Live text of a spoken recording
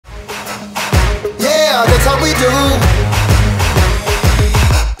do.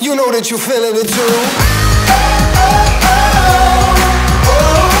 You know that you're feeling it too.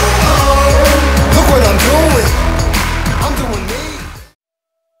 Look what I'm doing. I'm doing me.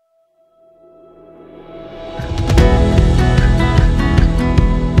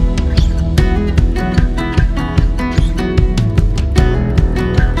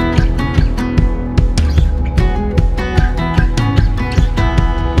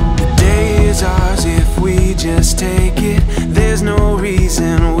 Just take it, there's no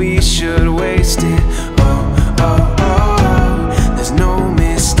reason we should waste it. Oh, oh, oh, there's no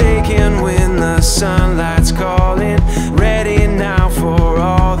mistaking when the sunlight's calling. Ready now for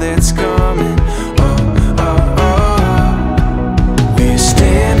all that's coming. Oh, oh, oh, we're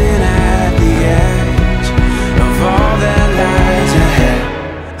standing at the edge of all that lies ahead.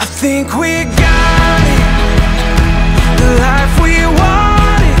 I think we got it, the life we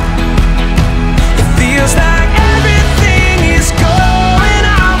wanted. It feels like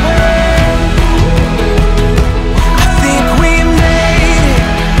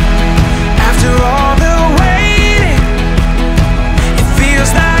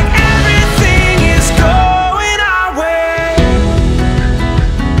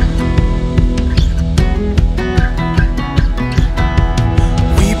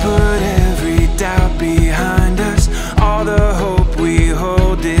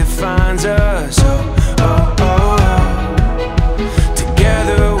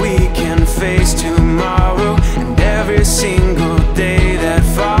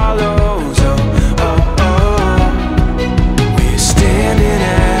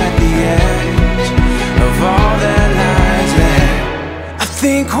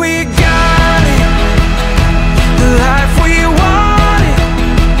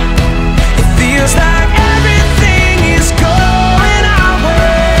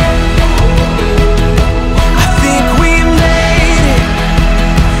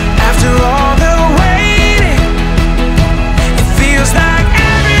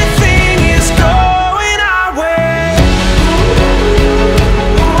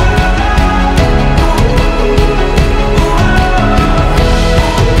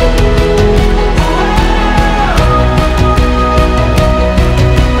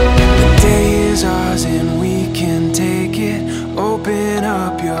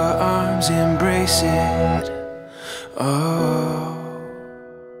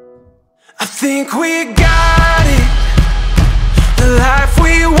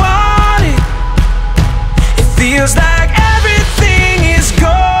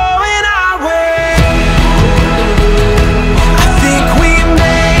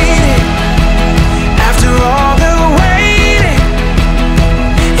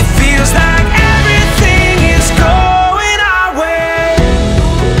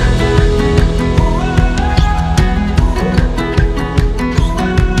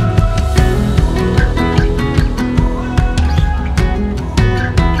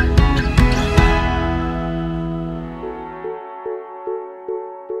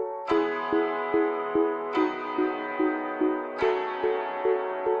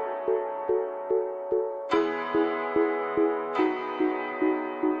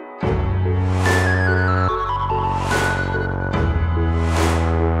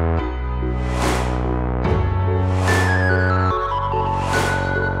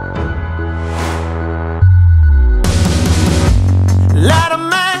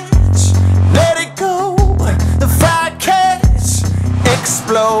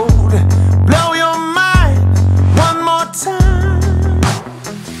blow your mind one more time.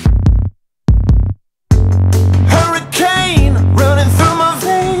 Hurricane running through my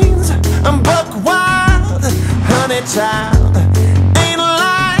veins. I'm buck wild, honey child. Ain't a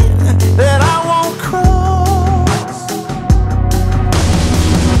line that I won't cross.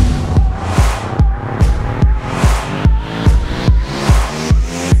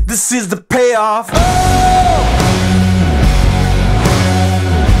 This is the payoff. Oh!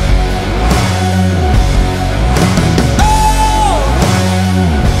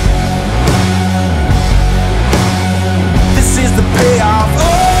 The payoff. Oh!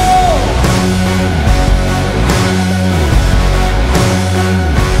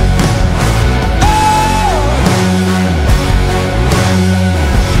 Oh!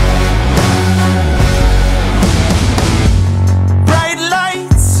 Bright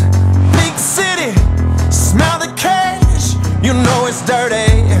lights, big city,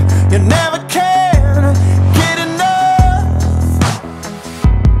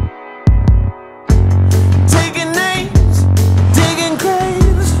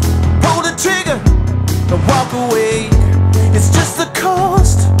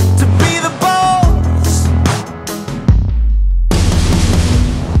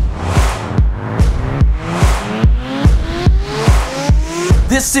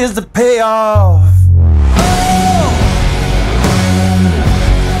 y'all.